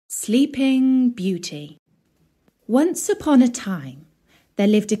Sleeping Beauty. Once upon a time, there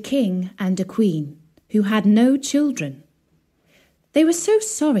lived a king and a queen who had no children. They were so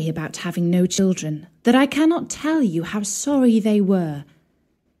sorry about having no children that I cannot tell you how sorry they were.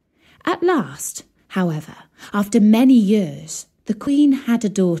 At last, however, after many years, the queen had a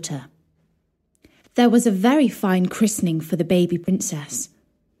daughter. There was a very fine christening for the baby princess.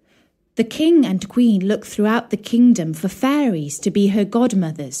 The king and queen looked throughout the kingdom for fairies to be her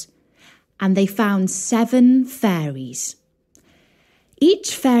godmothers, and they found 7 fairies.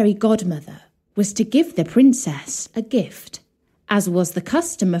 Each fairy godmother was to give the princess a gift, as was the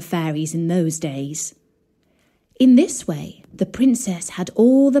custom of fairies in those days. In this way, the princess had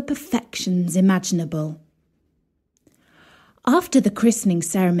all the perfections imaginable. After the christening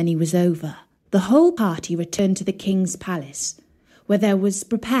ceremony was over, the whole party returned to the king's palace, where there was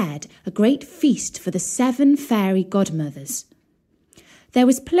prepared a great feast for the 7 fairy godmothers. There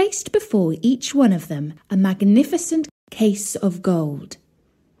was placed before each one of them a magnificent case of gold,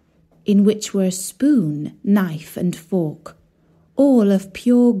 in which were a spoon, knife, and fork, all of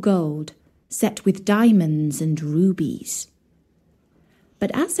pure gold, set with diamonds and rubies.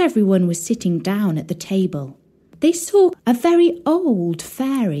 But as everyone was sitting down at the table, they saw a very old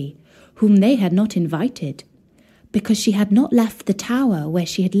fairy whom they had not invited, because she had not left the tower where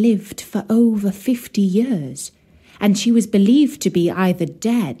she had lived for over 50 years, and she was believed to be either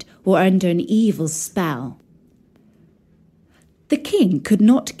dead or under an evil spell. The king could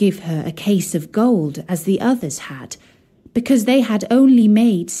not give her a case of gold as the others had, because they had only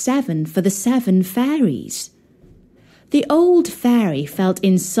made 7 for the 7 fairies. The old fairy felt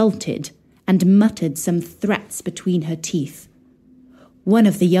insulted and muttered some threats between her teeth. One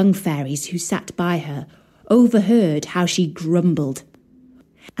of the young fairies who sat by her overheard how she grumbled,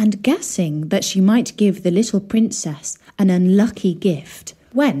 and guessing that she might give the little princess an unlucky gift,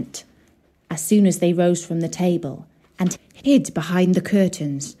 went, as soon as they rose from the table, and hid behind the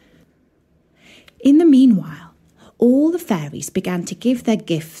curtains. In the meanwhile, all the fairies began to give their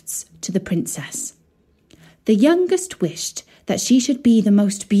gifts to the princess. The youngest wished that she should be the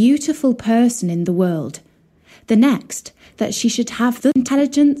most beautiful person in the world. The next, that she should have the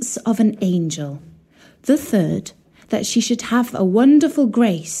intelligence of an angel. The third, that she should have a wonderful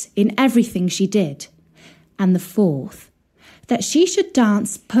grace in everything she did. And the fourth, that she should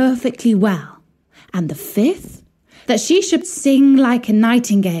dance perfectly well. And the fifth, that she should sing like a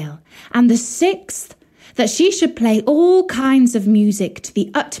nightingale. And the 6th, that she should play all kinds of music to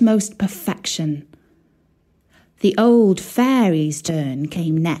the utmost perfection. The old fairy's turn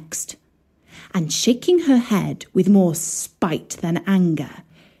came next, and shaking her head with more spite than anger,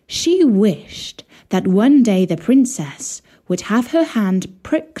 she wished that one day the princess would have her hand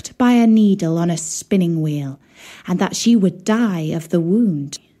pricked by a needle on a spinning wheel, and that she would die of the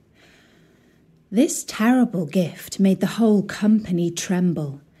wound. This terrible gift made the whole company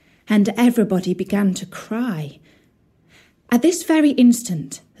tremble, and everybody began to cry. At this very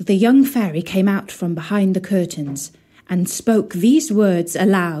instant, the young fairy came out from behind the curtains and spoke these words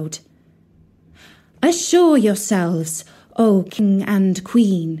aloud. "Assure yourselves, O king and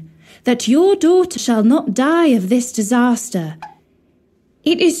queen, that your daughter shall not die of this disaster.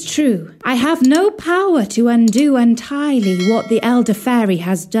 It is true, I have no power to undo entirely what the elder fairy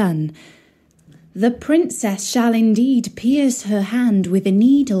has done. The princess shall indeed pierce her hand with a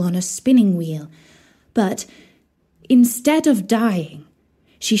needle on a spinning wheel, but instead of dying,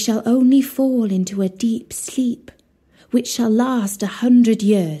 she shall only fall into a deep sleep, which shall last 100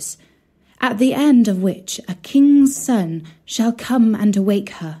 years, at the end of which a king's son shall come and awake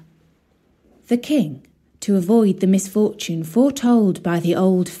her." The king, to avoid the misfortune foretold by the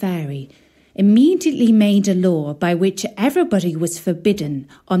old fairy, immediately made a law by which everybody was forbidden,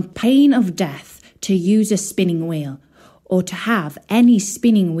 on pain of death, to use a spinning wheel, or to have any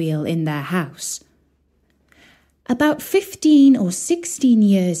spinning wheel in their house. About 15 or 16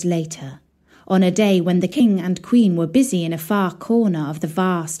 years later, on a day when the king and queen were busy in a far corner of the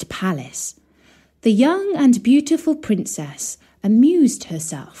vast palace, the young and beautiful princess amused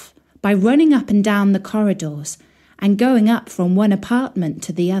herself by running up and down the corridors and going up from one apartment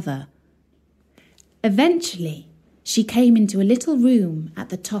to the other. Eventually, she came into a little room at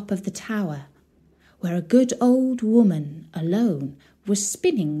the top of the tower, where a good old woman alone was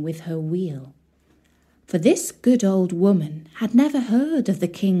spinning with her wheel. For this good old woman had never heard of the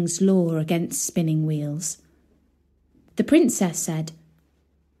king's law against spinning wheels. The princess said,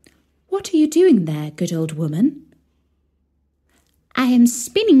 "What are you doing there, good old woman?" "I am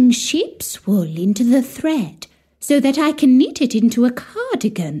spinning sheep's wool into the thread, so that I can knit it into a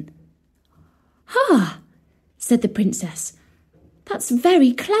cardigan." "Ah," said the princess, That's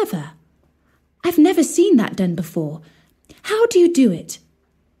very clever. I've never seen that done before. How do you do it?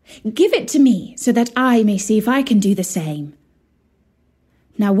 Give it to me so that I may see if I can do the same."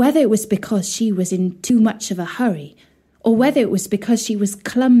 Now, whether it was because she was in too much of a hurry, or whether it was because she was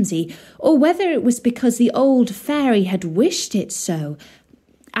clumsy, or whether it was because the old fairy had wished it so,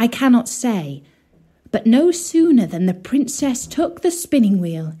 I cannot say. But no sooner than the princess took the spinning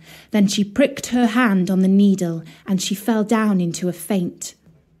wheel than she pricked her hand on the needle and she fell down into a faint.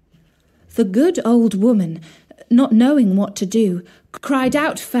 The good old woman, not knowing what to do, cried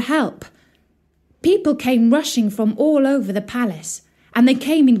out for help. People came rushing from all over the palace, and they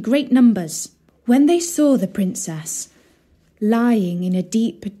came in great numbers. When they saw the princess lying in a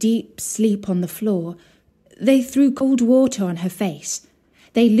deep, deep sleep on the floor, they threw cold water on her face.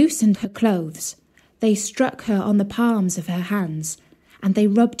 They loosened her clothes. They struck her on the palms of her hands, and they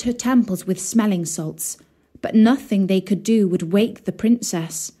rubbed her temples with smelling salts, but nothing they could do would wake the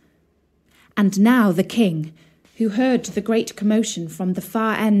princess. And now the king, who heard the great commotion from the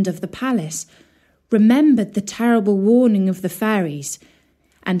far end of the palace, remembered the terrible warning of the fairies,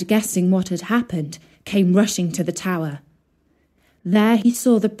 and guessing what had happened, came rushing to the tower. There he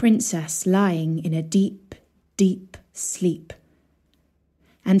saw the princess lying in a deep, deep sleep,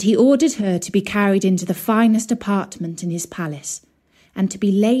 and he ordered her to be carried into the finest apartment in his palace, and to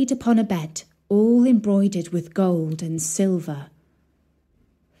be laid upon a bed all embroidered with gold and silver.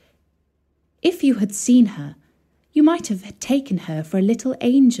 If you had seen her, you might have taken her for a little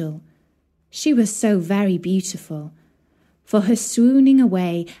angel. She was so very beautiful, for her swooning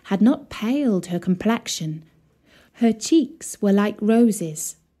away had not paled her complexion. Her cheeks were like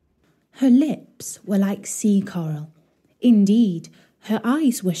roses. Her lips were like sea coral. Indeed, her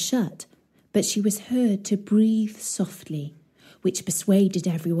eyes were shut, but she was heard to breathe softly, which persuaded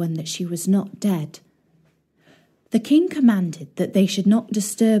everyone that she was not dead. The king commanded that they should not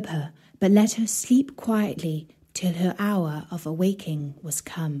disturb her, but let her sleep quietly till her hour of awaking was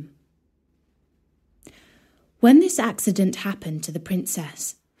come. When this accident happened to the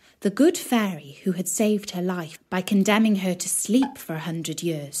princess, the good fairy who had saved her life by condemning her to sleep for 100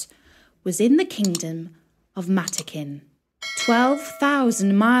 years was in the kingdom of Matakin,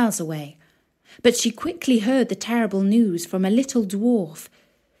 12,000 miles away. But she quickly heard the terrible news from a little dwarf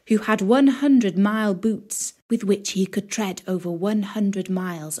who had 100-mile boots with which he could tread over 100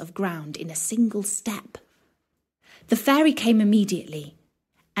 miles of ground in a single step. The fairy came immediately,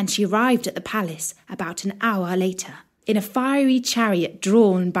 and she arrived at the palace about an hour later in a fiery chariot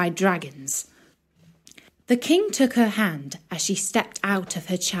drawn by dragons. The king took her hand as she stepped out of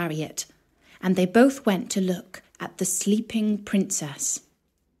her chariot, and they both went to look at the sleeping princess.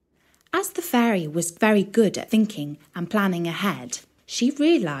 As the fairy was very good at thinking and planning ahead, she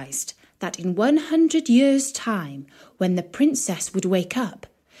realised that in 100 years' time, when the princess would wake up,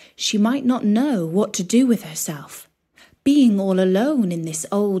 she might not know what to do with herself, being all alone in this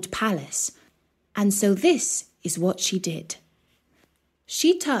old palace. And so this is what she did.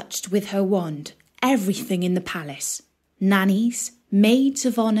 She touched with her wand everything in the palace: nannies, maids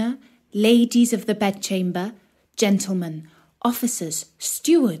of honour, ladies of the bedchamber, gentlemen, officers,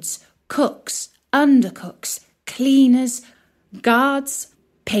 stewards, cooks, undercooks, cleaners, guards,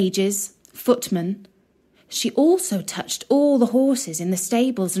 pages, footmen. She also touched all the horses in the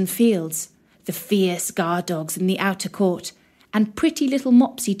stables and fields, the fierce guard dogs in the outer court, and pretty little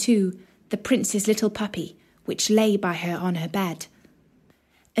Mopsy too, the prince's little puppy, which lay by her on her bed.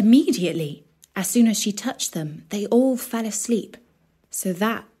 Immediately, as soon as she touched them, they all fell asleep, so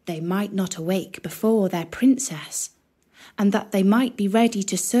that they might not awake before their princess, and that they might be ready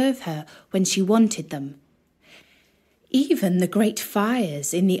to serve her when she wanted them. Even the great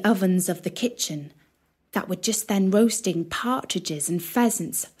fires in the ovens of the kitchen, that were just then roasting partridges and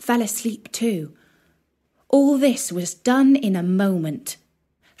pheasants, fell asleep too. All this was done in a moment.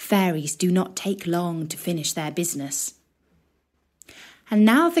 Fairies do not take long to finish their business. And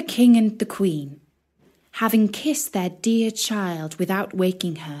now the king and the queen, having kissed their dear child without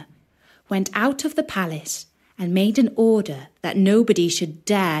waking her, went out of the palace and made an order that nobody should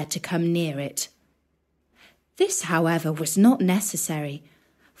dare to come near it. This, however, was not necessary,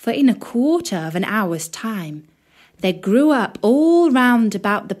 for in a quarter of an hour's time there grew up all round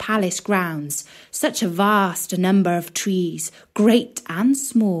about the palace grounds such a vast number of trees, great and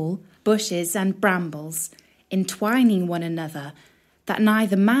small, bushes and brambles, entwining one another, that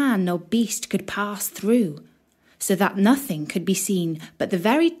neither man nor beast could pass through, so that nothing could be seen but the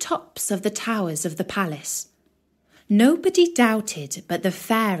very tops of the towers of the palace. Nobody doubted but the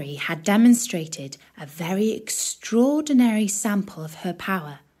fairy had demonstrated a very extraordinary sample of her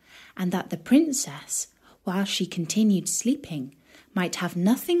power, and that the princess, while she continued sleeping, might have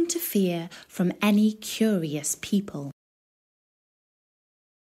nothing to fear from any curious people.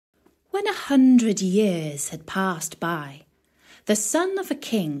 When 100 years had passed by, the son of a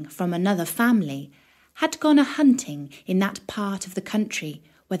king from another family had gone a-hunting in that part of the country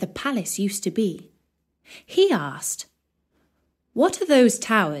where the palace used to be. He asked, "What are those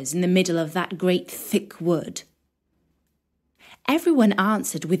towers in the middle of that great thick wood?" Everyone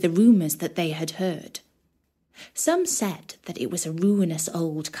answered with the rumours that they had heard. Some said that it was a ruinous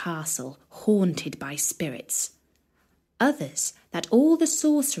old castle haunted by spirits. Others that all the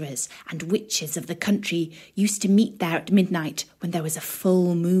sorcerers and witches of the country used to meet there at midnight when there was a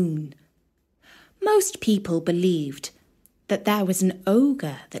full moon. Most people believed that there was an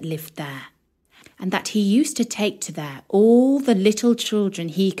ogre that lived there, and that he used to take to there all the little children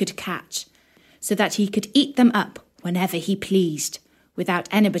he could catch, so that he could eat them up whenever he pleased, without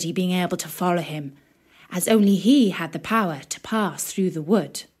anybody being able to follow him, as only he had the power to pass through the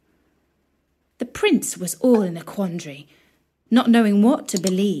wood. The prince was all in a quandary, not knowing what to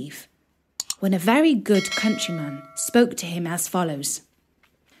believe, when a very good countryman spoke to him as follows.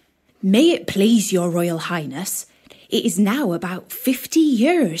 "May it please your royal highness, it is now about 50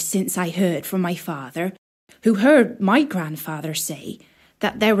 years since I heard from my father, who heard my grandfather say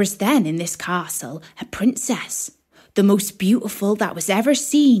that there was then in this castle a princess, the most beautiful that was ever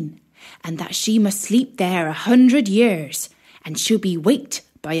seen, and that she must sleep there 100 years, and should be waked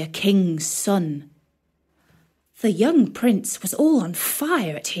by a king's son." The young prince was all on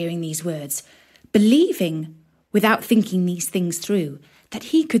fire at hearing these words, believing, without thinking these things through, that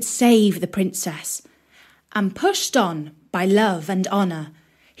he could save the princess, and pushed on by love and honour,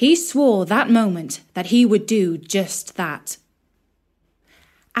 he swore that moment that he would do just that.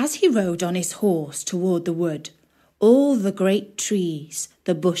 As he rode on his horse toward the wood, all the great trees,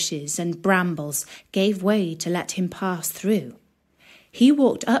 the bushes and brambles gave way to let him pass through. He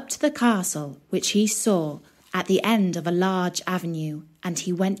walked up to the castle, which he saw at the end of a large avenue, and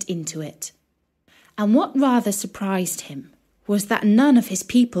he went into it. And what rather surprised him was that none of his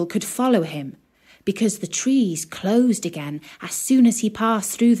people could follow him, because the trees closed again as soon as he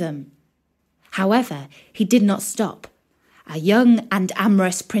passed through them. However, he did not stop. A young and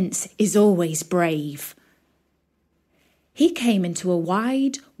amorous prince is always brave. He came into a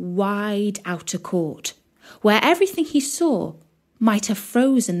wide, wide outer court, where everything he saw might have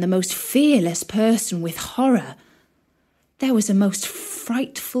frozen the most fearless person with horror. There was a most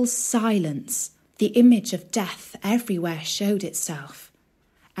frightful silence. The image of death everywhere showed itself,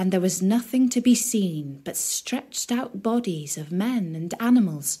 and there was nothing to be seen but stretched out bodies of men and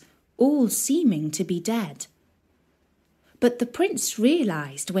animals, all seeming to be dead. But the prince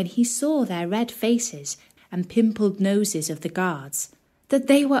realised when he saw their red faces and pimpled noses of the guards that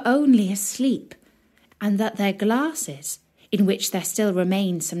they were only asleep, and that their glasses, in which there still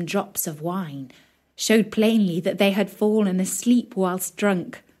remained some drops of wine, showed plainly that they had fallen asleep whilst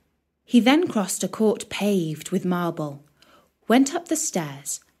drunk. He then crossed a court paved with marble, went up the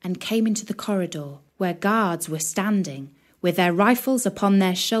stairs, and came into the corridor where guards were standing, with their rifles upon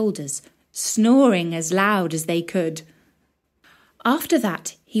their shoulders, snoring as loud as they could. After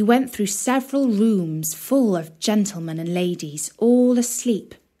that, he went through several rooms full of gentlemen and ladies, all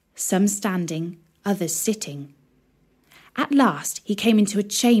asleep, some standing, others sitting. At last he came into a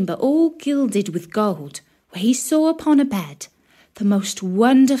chamber all gilded with gold, where he saw upon a bed the most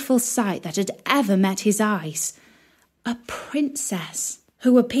wonderful sight that had ever met his eyes. A princess,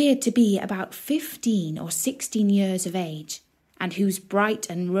 who appeared to be about 15 or 16 years of age, and whose bright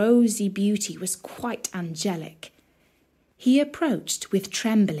and rosy beauty was quite angelic. He approached with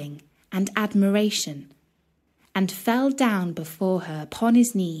trembling and admiration, and fell down before her upon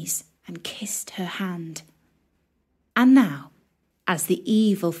his knees and kissed her hand. And now, as the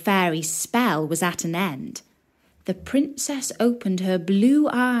evil fairy's spell was at an end, the princess opened her blue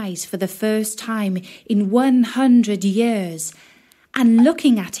eyes for the first time in 100 years, and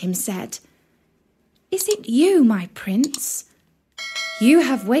looking at him said, "Is it you, my prince? You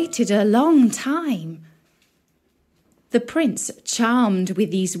have waited a long time." The prince, charmed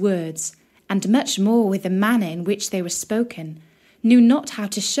with these words, and much more with the manner in which they were spoken, knew not how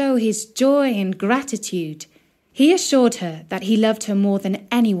to show his joy and gratitude. He assured her that he loved her more than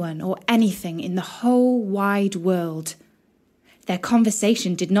anyone or anything in the whole wide world. Their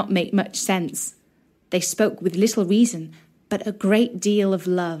conversation did not make much sense. They spoke with little reason, but a great deal of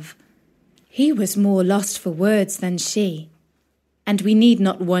love. He was more lost for words than she, and we need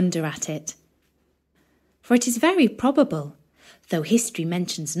not wonder at it. For it is very probable, though history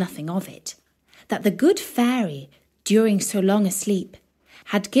mentions nothing of it, that the good fairy, during so long a sleep,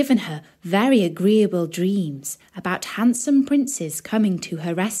 had given her very agreeable dreams about handsome princes coming to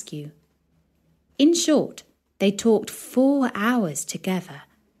her rescue. In short, they talked 4 hours together,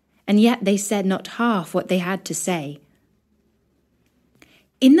 and yet they said not half what they had to say.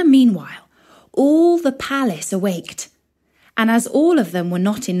 In the meanwhile, all the palace awaked, and as all of them were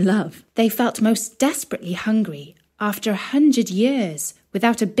not in love, they felt most desperately hungry after 100 years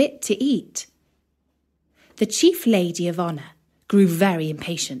without a bit to eat. The chief lady of honour grew very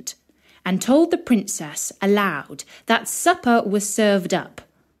impatient and told the princess aloud that supper was served up.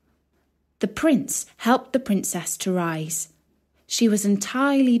 The prince helped the princess to rise. She was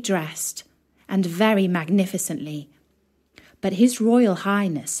entirely dressed and very magnificently, but His Royal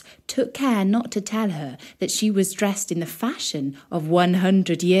Highness took care not to tell her that she was dressed in the fashion of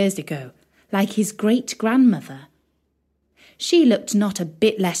 100 years ago, like his great-grandmother. She looked not a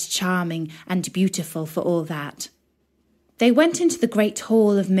bit less charming and beautiful for all that. They went into the great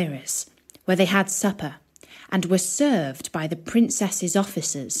hall of mirrors, where they had supper, and were served by the princess's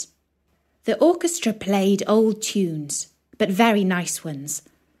officers. The orchestra played old tunes, but very nice ones,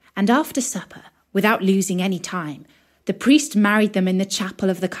 and after supper, without losing any time, the priest married them in the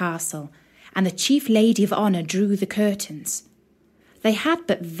chapel of the castle, and the chief lady of honour drew the curtains. They had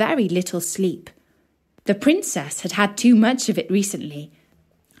but very little sleep. The princess had had too much of it recently,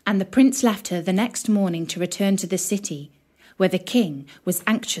 and the prince left her the next morning to return to the city, where the king was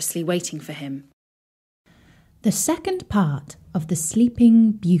anxiously waiting for him. The second part of The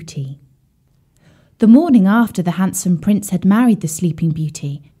Sleeping Beauty. The morning after the handsome prince had married the Sleeping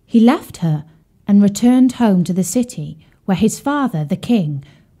Beauty, he left her and returned home to the city, where his father, the king,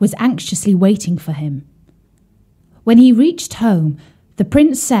 was anxiously waiting for him. When he reached home, the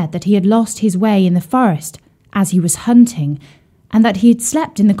prince said that he had lost his way in the forest as he was hunting, and that he had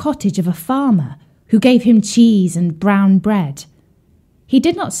slept in the cottage of a farmer who gave him cheese and brown bread. He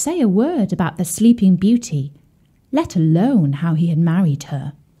did not say a word about the Sleeping Beauty, let alone how he had married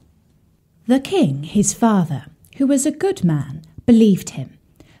her. The king, his father, who was a good man, believed him,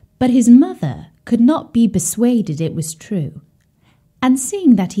 but his mother could not be persuaded it was true. And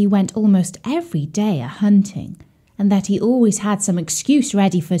seeing that he went almost every day a-hunting, and that he always had some excuse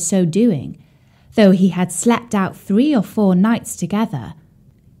ready for so doing, though he had slept out 3 or 4 nights together,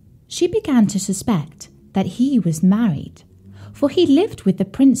 she began to suspect that he was married, for he lived with the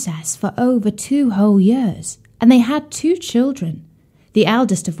princess for over 2 whole years, and they had 2 children, the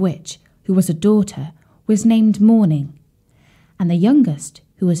eldest of which, who was a daughter, was named Morning, and the youngest,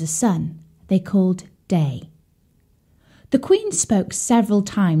 who was a son, they called Day. The queen spoke several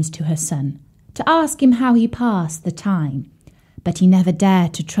times to her son, to ask him how he passed the time, but he never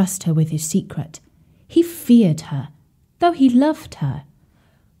dared to trust her with his secret. He feared her, though he loved her,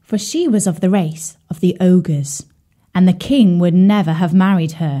 for she was of the race of the ogres, and the king would never have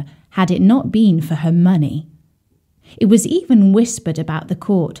married her had it not been for her money. It was even whispered about the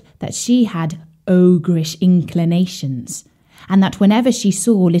court that she had ogreish inclinations, and that whenever she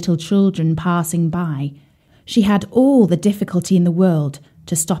saw little children passing by, she had all the difficulty in the world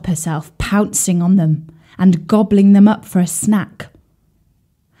to stop herself pouncing on them and gobbling them up for a snack.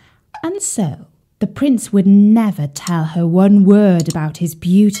 And so the prince would never tell her one word about his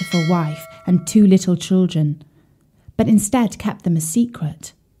beautiful wife and 2 little children, but instead kept them a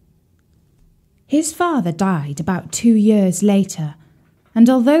secret. His father died about 2 years later, and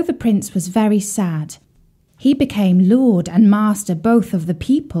although the prince was very sad, he became lord and master both of the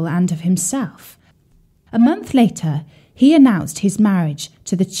people and of himself. A month later, he announced his marriage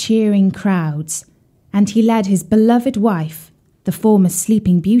to the cheering crowds, and he led his beloved wife, the former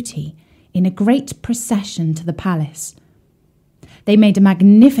Sleeping Beauty, in a great procession to the palace. They made a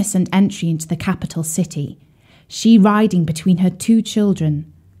magnificent entry into the capital city, she riding between her 2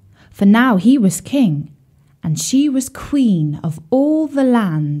 children, for now he was king, and she was queen of all the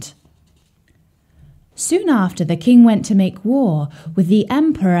land. Soon after, the king went to make war with the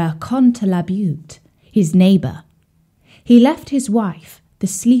Emperor Contalabute, his neighbour. He left his wife, the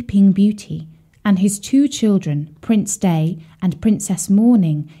Sleeping Beauty, and his 2 children, Prince Day and Princess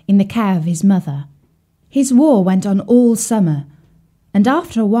Morning, in the care of his mother. His war went on all summer, and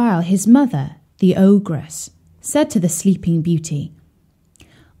after a while his mother, the ogress, said to the Sleeping Beauty,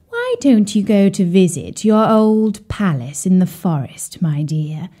 "Why don't you go to visit your old palace in the forest, my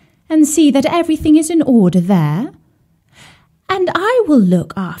dear, and see that everything is in order there? And I will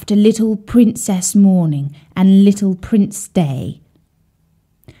look after little Princess Morning and little Prince Day."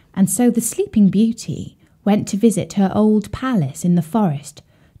 And so the Sleeping Beauty went to visit her old palace in the forest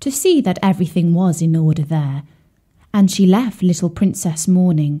to see that everything was in order there, and she left little Princess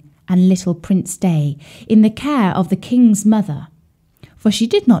Morning and little Prince Day in the care of the king's mother, for she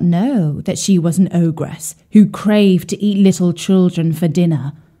did not know that she was an ogress who craved to eat little children for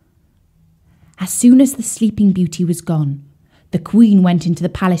dinner. As soon as the Sleeping Beauty was gone, the Queen went into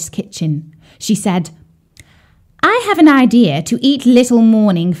the palace kitchen. She said, "I have an idea to eat little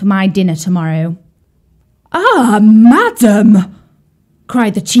Morning for my dinner tomorrow." "Ah, madam!"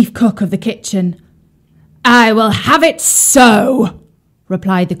 cried the chief cook of the kitchen. "I will have it so,"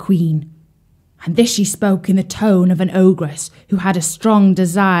 replied the Queen. And this she spoke in the tone of an ogress who had a strong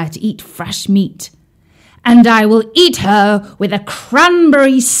desire to eat fresh meat. "And I will eat her with a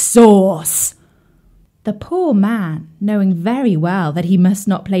cranberry sauce." The poor man, knowing very well that he must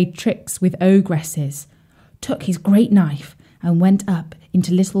not play tricks with ogresses, took his great knife and went up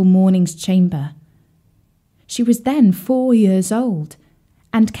into little Morning's chamber. She was then 4 years old,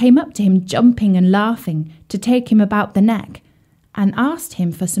 and came up to him jumping and laughing to take him about the neck, and asked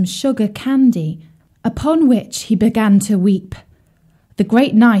him for some sugar candy, upon which he began to weep. The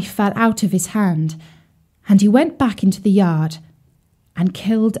great knife fell out of his hand, and he went back into the yard and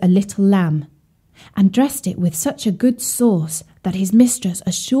killed a little lamb, and dressed it with such a good sauce that his mistress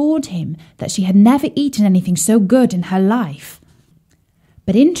assured him that she had never eaten anything so good in her life.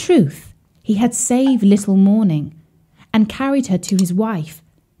 But in truth, he had saved little Morning, and carried her to his wife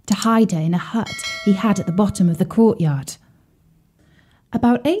to hide her in a hut he had at the bottom of the courtyard.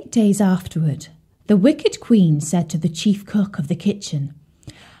 About 8 days afterward, the wicked Queen said to the chief cook of the kitchen,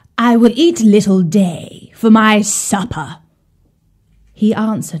 "I will eat little Day for my supper." He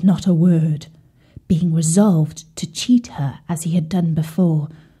answered not a word, being resolved to cheat her as he had done before.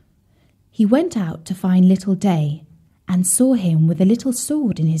 He went out to find little Day, and saw him with a little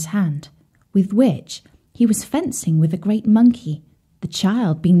sword in his hand, with which he was fencing with a great monkey, the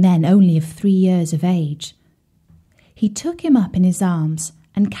child being then only of 3 years of age. He took him up in his arms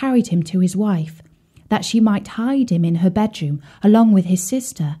and carried him to his wife, that she might hide him in her bedroom along with his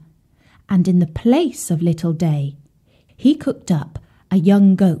sister. And in the place of little Day, he cooked up a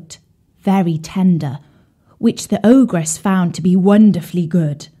young goat, very tender, which the ogress found to be wonderfully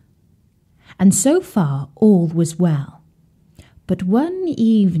good. And so far all was well. But one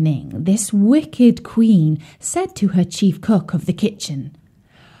evening this wicked Queen said to her chief cook of the kitchen,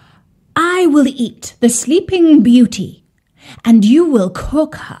 "I will eat the Sleeping Beauty, and you will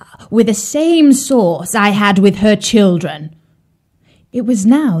cook her with the same sauce I had with her children." It was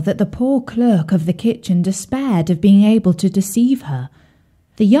now that the poor clerk of the kitchen despaired of being able to deceive her.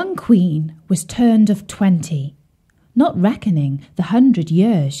 The young Queen was turned of 20, not reckoning the 100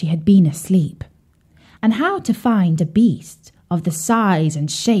 years she had been asleep, and how to find a beast of the size and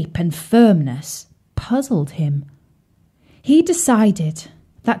shape and firmness puzzled him. He decided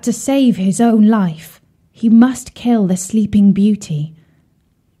that to save his own life, he must kill the Sleeping Beauty,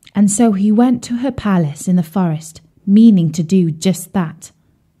 and so he went to her palace in the forest, meaning to do just that.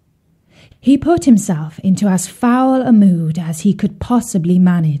 He put himself into as foul a mood as he could possibly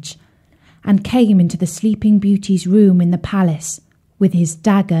manage, and came into the Sleeping Beauty's room in the palace with his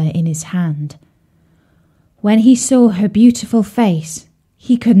dagger in his hand. When he saw her beautiful face,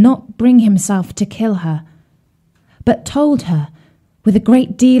 he could not bring himself to kill her, but told her, with a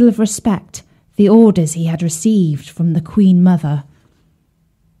great deal of respect, the orders he had received from the Queen Mother.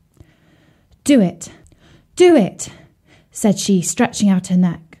 "Do it, said she, stretching out her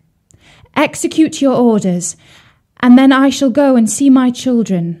neck. "Execute your orders, and then I shall go and see my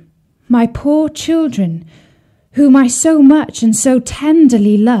children, my poor children, whom I so much and so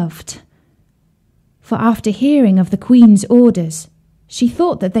tenderly loved." For after hearing of the Queen's orders, she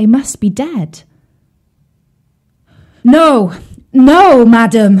thought that they must be dead. "No,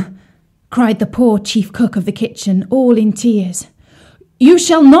 madam," cried the poor chief cook of the kitchen, all in tears. "You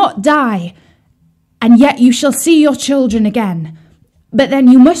shall not die, and yet you shall see your children again. But then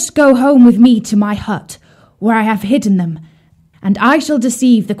you must go home with me to my hut, where I have hidden them, and I shall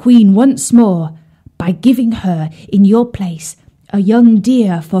deceive the Queen once more by giving her in your place a young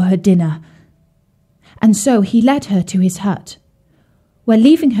deer for her dinner." And so he led her to his hut, where,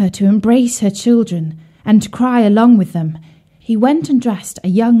 leaving her to embrace her children and to cry along with them, he went and dressed a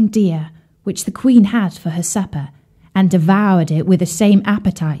young deer which the Queen had for her supper, and devoured it with the same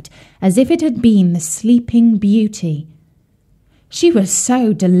appetite as if it had been the Sleeping Beauty. She was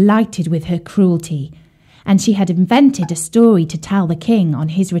so delighted with her cruelty, and she had invented a story to tell the king on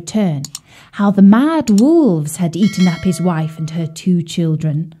his return, how the mad wolves had eaten up his wife and her 2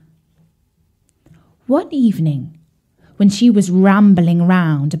 children. One evening, when she was rambling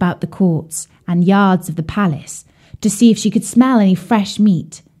round about the courts and yards of the palace to see if she could smell any fresh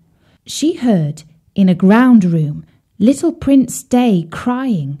meat, she heard in a ground room little Prince Day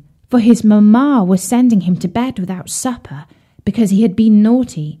crying, for his mamma was sending him to bed without supper, because he had been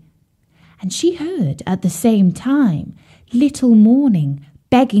naughty. And she heard at the same time little Morning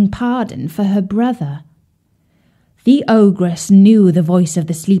begging pardon for her brother. The ogress knew the voice of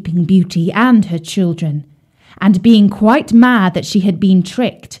the Sleeping Beauty and her children, and being quite mad that she had been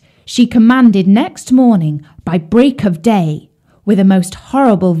tricked, she commanded next morning by break of day, with a most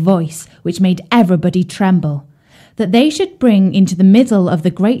horrible voice which made everybody tremble, that they should bring into the middle of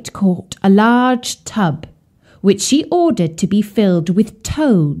the great court a large tub, which she ordered to be filled with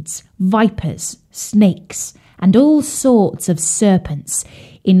toads, vipers, snakes, and all sorts of serpents,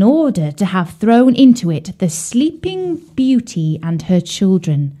 in order to have thrown into it the Sleeping Beauty and her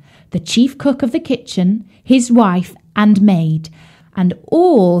children, the chief cook of the kitchen, his wife and maid, and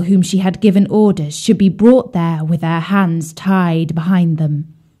all whom she had given orders should be brought there with their hands tied behind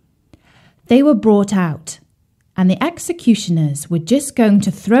them. They were brought out, and the executioners were just going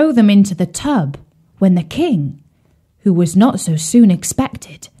to throw them into the tub, when the king, who was not so soon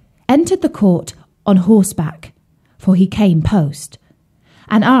expected, entered the court on horseback, for he came post,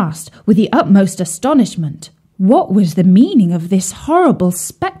 and asked with the utmost astonishment what was the meaning of this horrible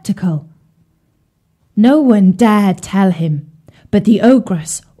spectacle. No one dared tell him, but the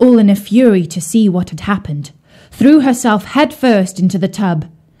ogress, all in a fury to see what had happened, threw herself head first into the tub,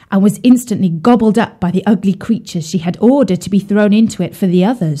 and was instantly gobbled up by the ugly creatures she had ordered to be thrown into it for the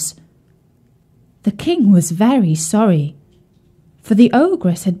others. The king was very sorry, for the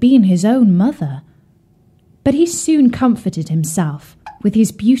ogress had been his own mother, but he soon comforted himself with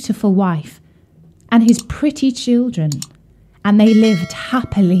his beautiful wife and his pretty children, and they lived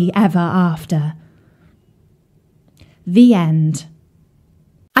happily ever after. The end.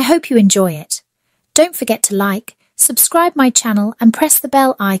 I hope you enjoy it. Don't forget to like, subscribe my channel and press the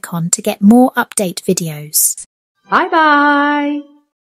bell icon to get more update videos. Bye bye!